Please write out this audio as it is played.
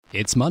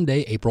It's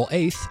Monday, April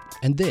 8th,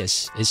 and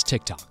this is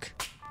TikTok.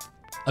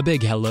 A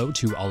big hello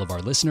to all of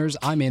our listeners.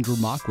 I'm Andrew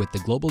Mock with the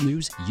global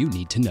news you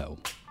need to know.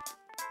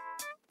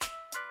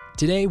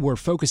 Today, we're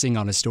focusing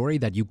on a story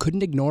that you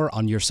couldn't ignore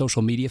on your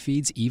social media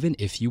feeds even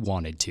if you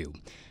wanted to.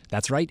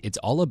 That's right, it's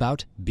all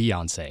about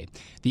Beyoncé.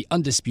 The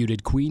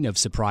undisputed queen of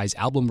surprise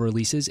album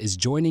releases is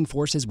joining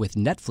forces with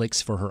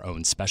Netflix for her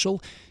own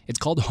special. It's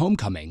called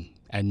Homecoming,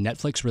 and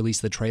Netflix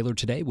released the trailer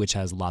today, which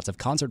has lots of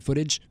concert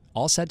footage,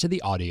 all set to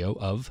the audio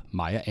of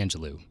Maya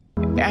Angelou.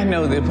 I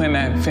know that when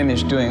I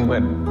finish doing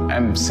what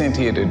I'm sent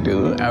here to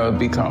do, I will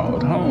be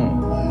called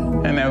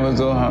home, and I will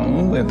go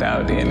home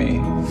without any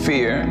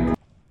fear.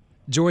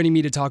 Joining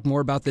me to talk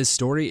more about this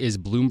story is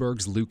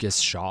Bloomberg's Lucas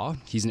Shaw.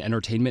 He's an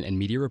entertainment and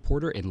media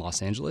reporter in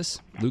Los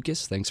Angeles.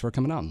 Lucas, thanks for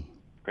coming on.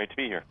 Great to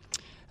be here.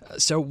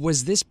 So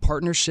was this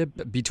partnership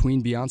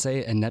between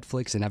Beyoncé and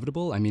Netflix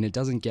inevitable? I mean, it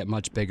doesn't get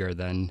much bigger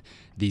than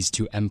these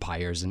two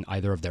empires in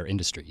either of their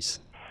industries.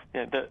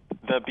 Yeah,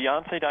 the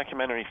Beyoncé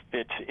documentary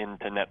fits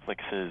into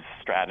Netflix's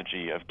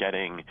strategy of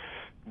getting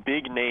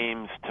big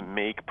names to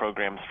make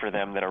programs for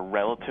them that are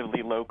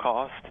relatively low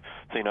cost.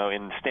 So,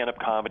 in stand-up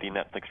comedy,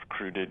 Netflix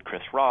recruited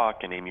Chris Rock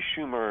and Amy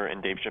Schumer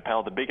and Dave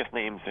Chappelle, the biggest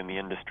names in the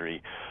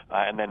industry,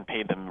 and then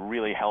paid them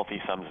really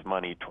healthy sums of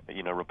money,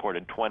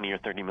 reported $20 or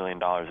 $30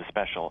 million a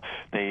special.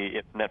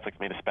 Netflix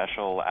made a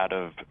special out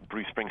of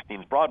Bruce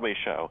Springsteen's Broadway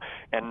show,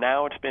 and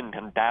now it's been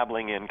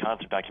dabbling in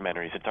concert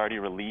documentaries. It's already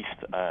released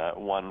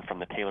one from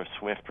the Taylor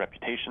Swift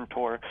Reputation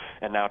tour,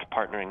 and now it's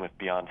partnering with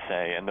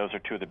Beyoncé, and those are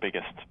two of the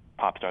biggest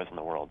pop stars in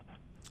the world.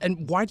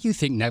 And why do you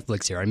think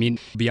Netflix here? I mean,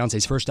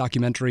 Beyoncé's first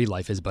documentary,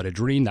 Life is But a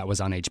Dream, that was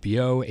on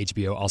HBO.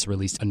 HBO also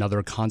released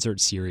another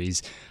concert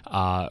series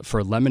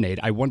for Lemonade.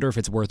 I wonder if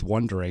it's worth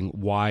wondering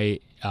why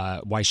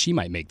she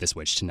might make the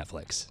switch to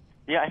Netflix.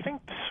 Yeah, I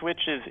think the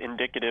switch is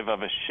indicative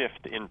of a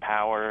shift in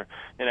power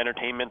in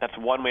entertainment. That's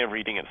one way of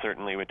reading it,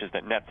 certainly, which is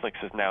that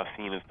Netflix is now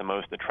seen as the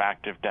most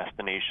attractive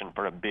destination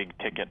for a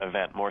big-ticket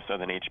event, more so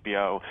than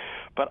HBO.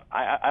 But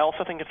I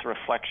also think it's a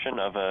reflection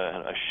of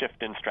a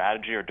shift in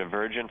strategy or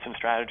divergence in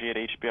strategy at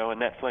HBO and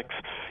Netflix.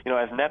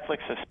 As Netflix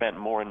has spent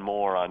more and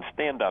more on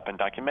stand-up and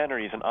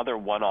documentaries and other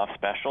one-off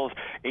specials,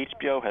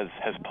 HBO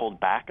has pulled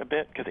back a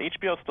bit, because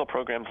HBO still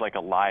programs like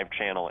a live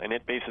channel, and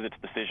it bases its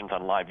decisions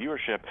on live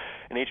viewership,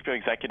 and HBO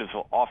executives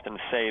will often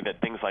say that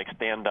things like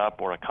stand-up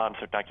or a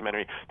concert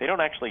documentary, they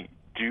don't actually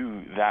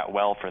do that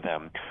well for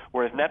them.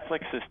 Whereas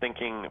Netflix is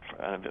thinking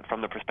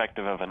from the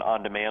perspective of an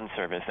on-demand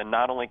service, and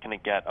not only can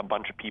it get a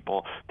bunch of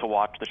people to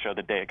watch the show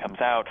the day it comes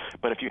out,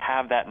 but if you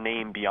have that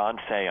name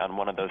Beyoncé on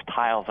one of those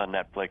tiles on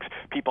Netflix,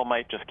 people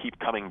might just keep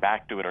coming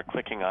back to it or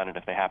clicking on it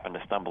if they happen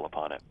to stumble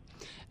upon it.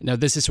 Now,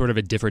 this is sort of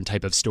a different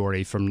type of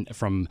story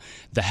from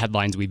the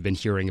headlines we've been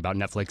hearing about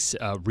Netflix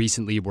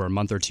recently. We're a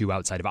month or two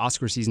outside of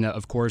Oscar season,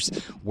 of course,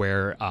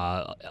 where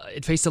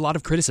it faced a lot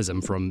of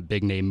criticism from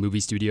big-name movie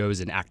studios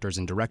and actors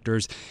and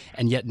directors.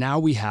 And yet now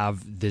we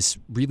have this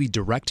really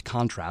direct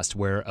contrast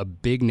where a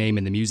big name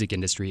in the music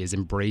industry is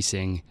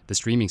embracing the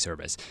streaming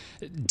service.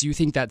 Do you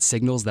think that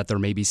signals that there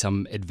may be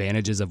some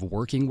advantages of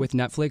working with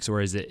Netflix, or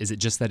is it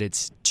just that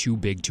it's too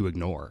big to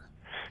ignore?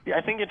 Yeah,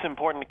 I think it's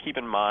important to keep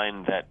in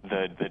mind that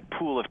the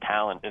pool of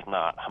talent is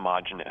not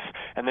homogenous,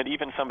 and that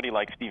even somebody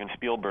like Steven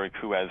Spielberg,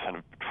 who has kind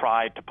of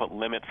tried to put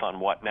limits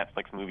on what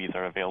Netflix movies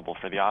are available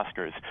for the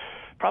Oscars,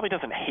 probably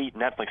doesn't hate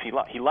Netflix.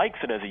 He likes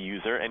it as a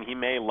user, and he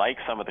may like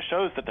some of the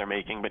shows that they're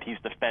making, but he's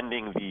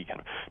defending the kind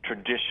of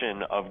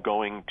tradition of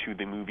going to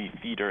the movie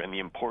theater and the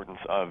importance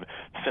of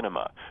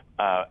cinema.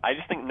 I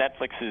just think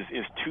Netflix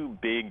is too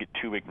big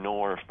to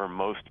ignore for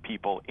most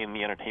people in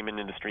the entertainment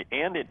industry,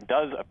 and it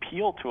does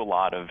appeal to a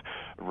lot of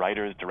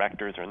writers,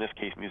 directors, or in this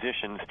case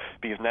musicians,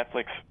 because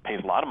Netflix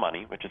pays a lot of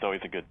money, which is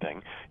always a good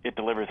thing. It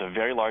delivers a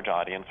very large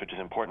audience, which is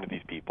important to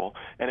these people,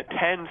 and it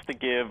tends to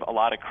give a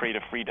lot of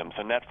creative freedom.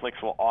 So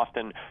Netflix will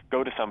often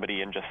go to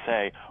somebody and just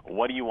say,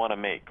 what do you want to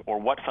make?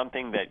 Or what's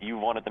something that you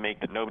wanted to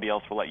make that nobody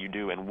else will let you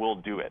do, and we'll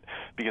do it.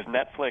 Because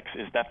Netflix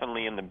is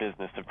definitely in the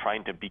business of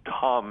trying to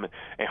become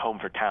a home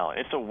for talent.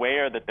 It's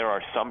aware that there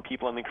are some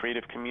people in the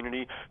creative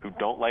community who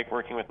don't like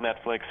working with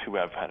Netflix, who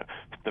have kind of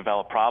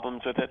developed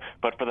problems with it,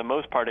 but for the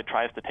most part it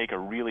tries to take a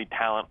really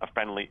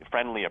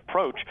talent-friendly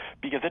approach,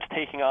 because it's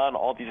taking on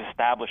all these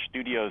established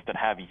studios that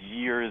have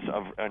years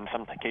of, in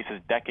some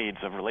cases, decades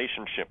of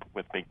relationship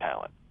with big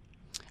talent.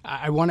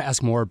 I want to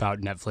ask more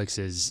about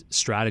Netflix's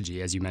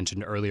strategy. As you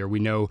mentioned earlier, we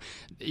know,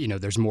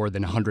 there's more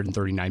than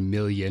 139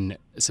 million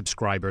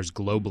subscribers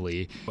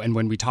globally. And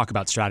when we talk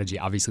about strategy,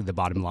 obviously the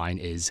bottom line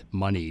is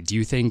money. Do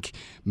you think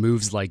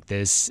moves like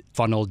this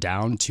funnel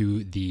down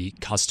to the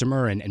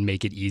customer and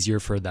make it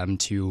easier for them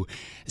to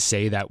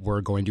say that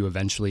we're going to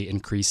eventually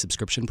increase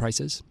subscription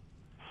prices?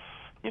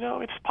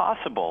 It's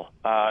possible.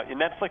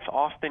 Netflix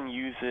often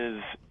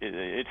uses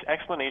its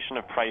explanation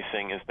of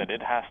pricing is that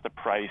it has to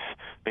price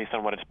based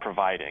on what it's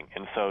providing.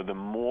 And so the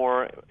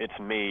more it's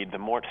made, the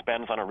more it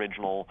spends on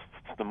original,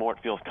 the more it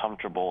feels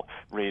comfortable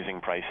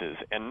raising prices.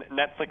 And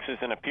Netflix is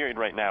in a period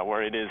right now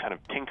where it is kind of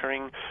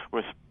tinkering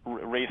with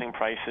raising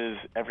prices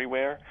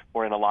everywhere,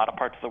 or in a lot of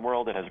parts of the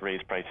world. It has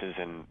raised prices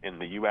in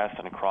the U.S.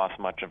 and across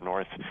much of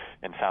North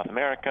and South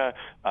America.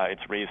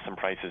 It's raised some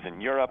prices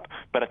in Europe,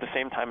 but at the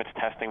same time, it's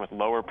testing with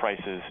lower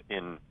prices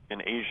in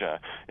Asia.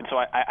 And so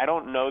I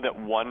don't know that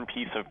one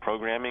piece of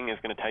programming is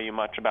going to tell you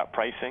much about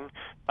pricing.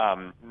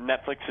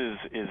 Netflix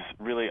is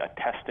really a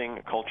testing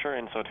culture,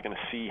 and so it's going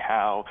to see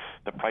how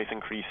the price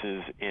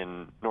increases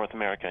in North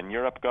America and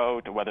Europe go,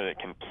 to whether it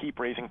can keep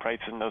raising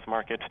prices in those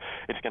markets.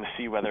 It's going to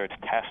see whether its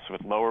tests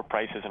with lower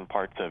prices in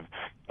parts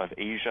of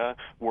Asia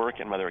work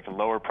and whether it can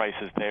lower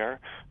prices there.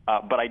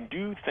 But I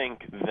do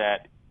think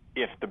that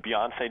if the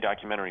Beyonce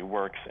documentary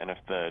works and if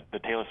the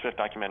Taylor Swift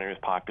documentary is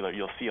popular,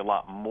 you'll see a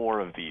lot more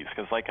of these.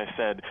 Because like I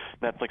said,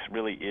 Netflix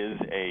really is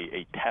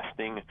a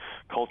testing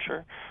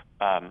culture.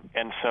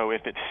 And so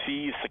if it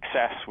sees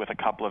success with a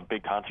couple of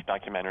big concert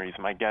documentaries,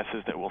 my guess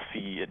is that we'll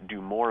see it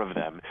do more of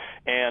them.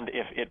 And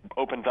if it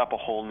opens up a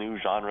whole new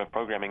genre of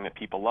programming that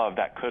people love,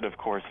 that could, of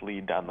course,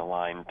 lead down the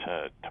line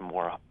to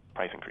more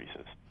price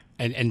increases.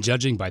 And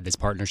judging by this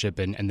partnership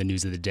and the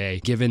news of the day,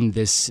 given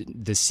this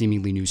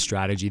seemingly new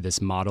strategy, this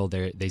model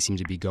they seem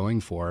to be going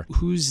for,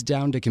 who's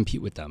down to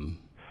compete with them?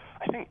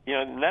 I think,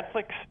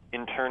 Netflix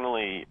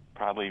internally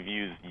probably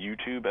views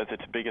YouTube as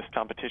its biggest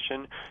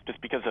competition, just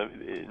because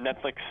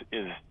Netflix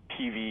is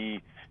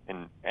TV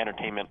and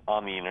entertainment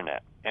on the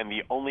internet, and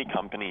the only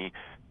company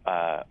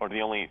or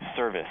the only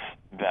service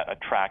that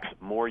attracts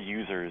more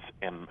users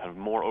and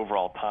more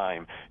overall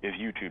time is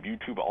YouTube.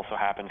 YouTube also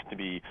happens to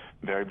be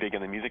very big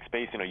in the music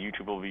space.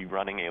 YouTube will be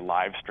running a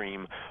live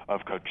stream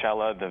of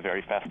Coachella, the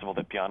very festival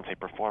that Beyonce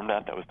performed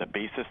at. That was the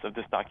basis of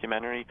this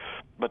documentary.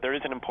 But there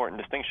is an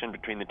important distinction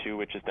between the two,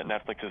 which is that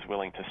Netflix is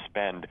willing to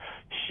spend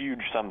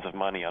huge sums of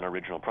money on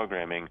original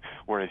programming,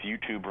 whereas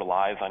YouTube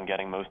relies on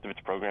getting most of its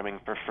programming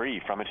for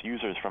free from its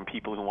users, from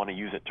people who want to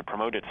use it to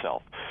promote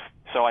itself.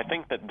 So I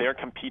think that they're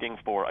competing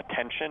for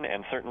attention,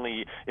 and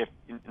certainly if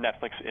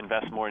Netflix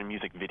invests more in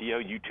music video,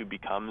 YouTube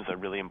becomes a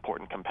really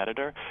important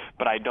competitor.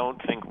 But I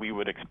don't think we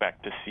would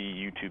expect to see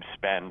YouTube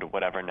spend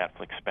whatever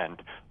Netflix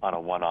spent on a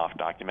one-off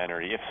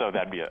documentary. If so,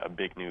 that'd be a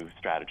big new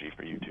strategy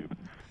for YouTube.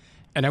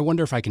 And I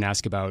wonder if I can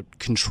ask about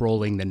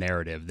controlling the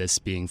narrative, this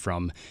being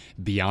from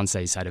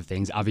Beyonce's side of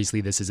things.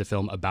 Obviously, this is a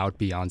film about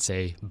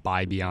Beyonce,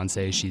 by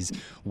Beyonce. She's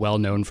well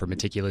known for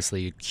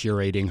meticulously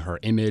curating her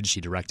image. She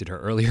directed her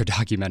earlier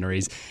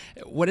documentaries.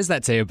 What does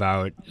that say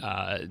about,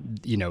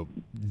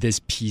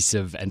 this piece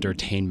of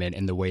entertainment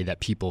and the way that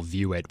people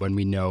view it when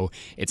we know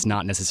it's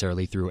not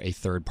necessarily through a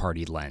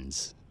third-party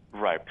lens?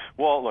 Right.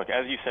 Well, look,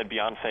 as you said,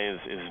 Beyonce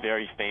is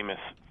very famous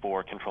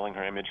for controlling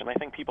her image, and I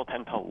think people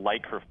tend to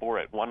like her for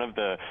it. One of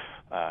the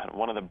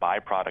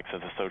byproducts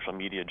of the social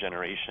media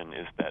generation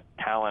is that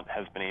talent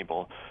has been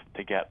able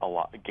to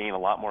gain a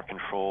lot more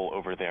control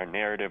over their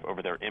narrative,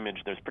 over their image.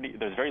 There's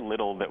very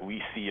little that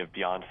we see of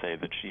Beyonce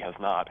that she has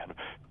not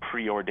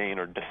preordained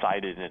or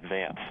decided in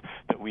advance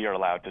that we are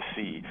allowed to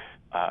see.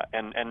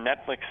 And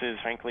Netflix is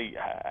frankly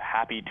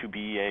happy to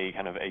be a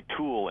kind of a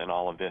tool in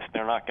all of this.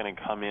 They're not going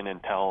to come in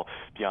and tell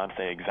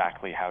Beyonce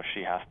exactly how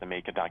she has to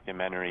make a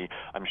documentary.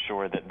 I'm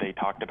sure that they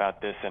talked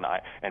about this, and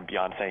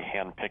Beyonce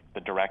handpicked the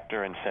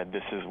director and said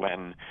this is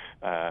when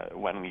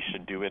we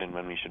should do it and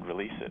when we should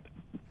release it.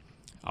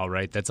 All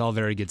right, that's all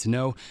very good to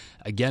know.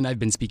 Again, I've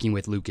been speaking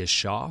with Lucas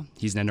Shaw.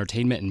 He's an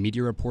entertainment and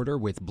media reporter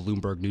with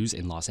Bloomberg News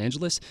in Los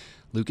Angeles.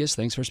 Lucas,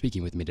 thanks for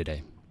speaking with me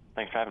today.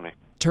 Thanks for having me.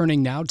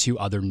 Turning now to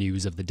other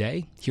news of the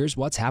day, here's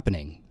what's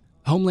happening.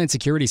 Homeland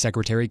Security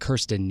Secretary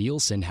Kirstjen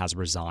Nielsen has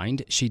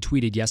resigned. She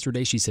tweeted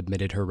yesterday she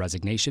submitted her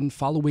resignation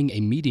following a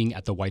meeting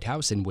at the White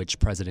House in which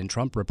President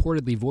Trump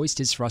reportedly voiced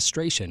his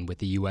frustration with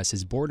the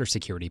U.S.'s border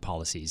security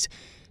policies.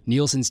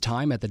 Nielsen's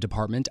time at the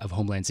Department of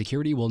Homeland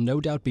Security will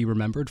no doubt be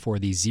remembered for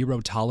the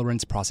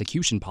zero-tolerance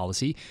prosecution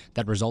policy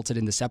that resulted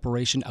in the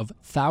separation of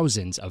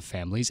thousands of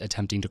families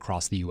attempting to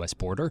cross the U.S.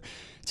 border.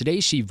 Today,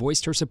 she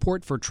voiced her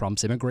support for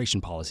Trump's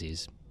immigration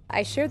policies.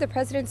 I share the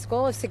president's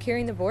goal of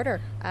securing the border.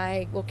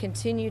 I will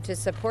continue to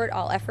support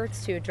all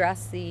efforts to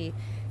address the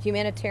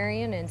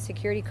humanitarian and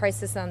security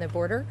crisis on the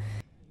border.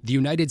 The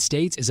United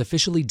States is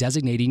officially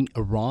designating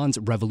Iran's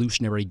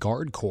Revolutionary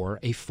Guard Corps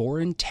a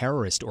foreign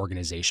terrorist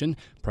organization,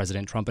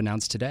 President Trump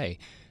announced today.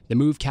 The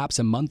move caps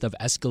a month of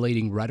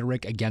escalating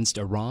rhetoric against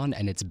Iran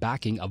and its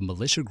backing of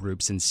militia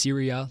groups in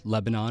Syria,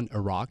 Lebanon,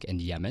 Iraq,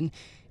 and Yemen.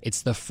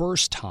 It's the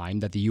first time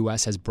that the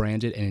U.S. has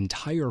branded an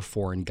entire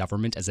foreign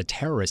government as a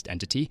terrorist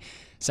entity.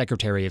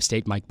 Secretary of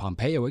State Mike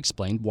Pompeo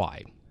explained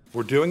why.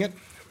 We're doing it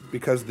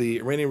because the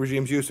Iranian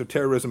regime's use of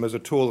terrorism as a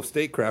tool of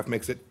statecraft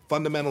makes it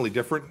fundamentally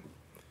different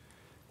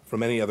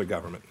from any other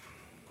government.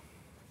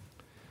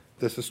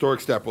 This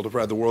historic step will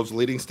provide the world's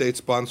leading state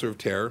sponsor of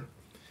terror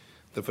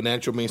the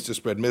financial means to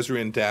spread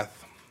misery and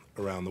death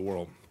around the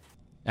world.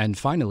 And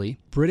finally,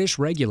 British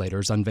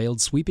regulators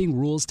unveiled sweeping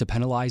rules to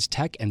penalize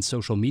tech and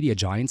social media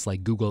giants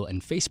like Google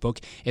and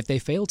Facebook if they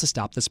fail to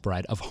stop the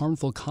spread of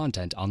harmful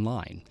content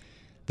online.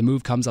 The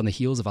move comes on the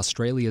heels of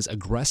Australia's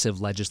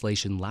aggressive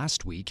legislation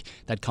last week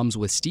that comes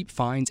with steep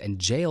fines and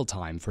jail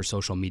time for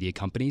social media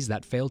companies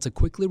that fail to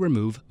quickly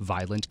remove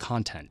violent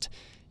content.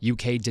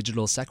 UK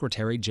Digital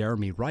Secretary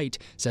Jeremy Wright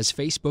says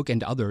Facebook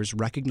and others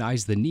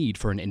recognize the need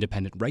for an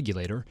independent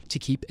regulator to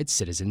keep its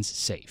citizens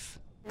safe.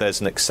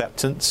 There's an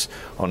acceptance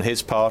on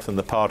his part and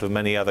the part of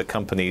many other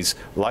companies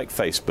like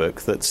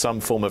Facebook that some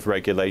form of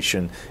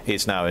regulation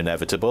is now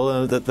inevitable,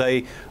 and that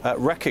they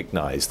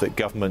recognize that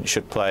government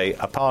should play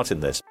a part in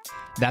this.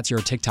 That's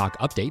your TikTok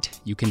update.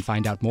 You can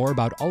find out more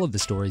about all of the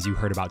stories you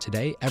heard about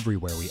today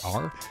everywhere we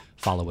are.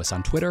 Follow us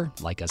on Twitter,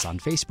 like us on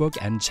Facebook,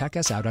 and check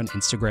us out on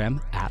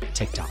Instagram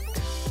 @TikTok.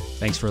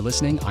 Thanks for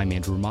listening. I'm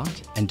Andrew Mock,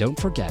 and don't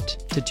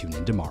forget to tune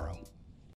in tomorrow.